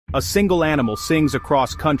A single animal sings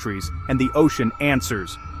across countries, and the ocean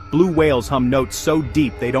answers. Blue whales hum notes so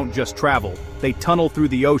deep they don't just travel, they tunnel through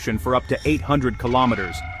the ocean for up to 800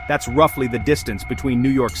 kilometers. That's roughly the distance between New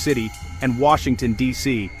York City and Washington,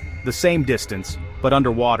 D.C., the same distance, but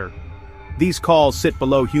underwater. These calls sit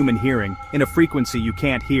below human hearing, in a frequency you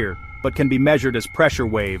can't hear, but can be measured as pressure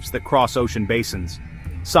waves that cross ocean basins.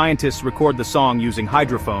 Scientists record the song using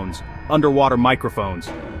hydrophones, underwater microphones.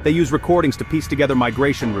 They use recordings to piece together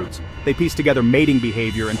migration routes, they piece together mating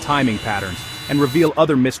behavior and timing patterns, and reveal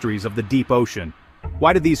other mysteries of the deep ocean.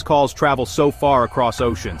 Why do these calls travel so far across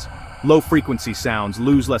oceans? Low-frequency sounds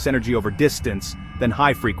lose less energy over distance than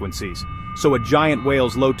high frequencies, so a giant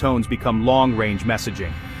whale's low tones become long-range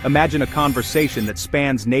messaging. Imagine a conversation that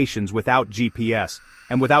spans nations without GPS,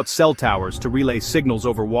 and without cell towers to relay signals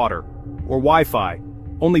over water. Or Wi-Fi.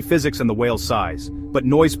 Only physics and the whale's size, but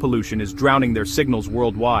noise pollution is drowning their signals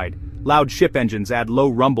worldwide. Loud ship engines add low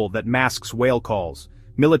rumble that masks whale calls.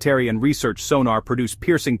 Military and research sonar produce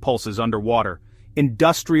piercing pulses underwater.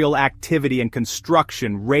 Industrial activity and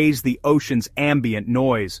construction raise the ocean's ambient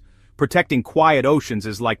noise. Protecting quiet oceans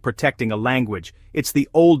is like protecting a language. It's the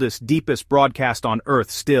oldest, deepest broadcast on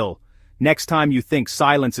Earth still. Next time you think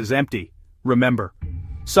silence is empty, remember,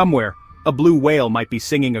 somewhere, a blue whale might be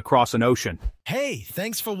singing across an ocean. Hey,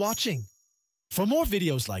 thanks for watching. For more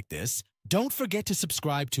videos like this, don't forget to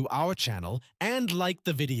subscribe to our channel and like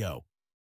the video.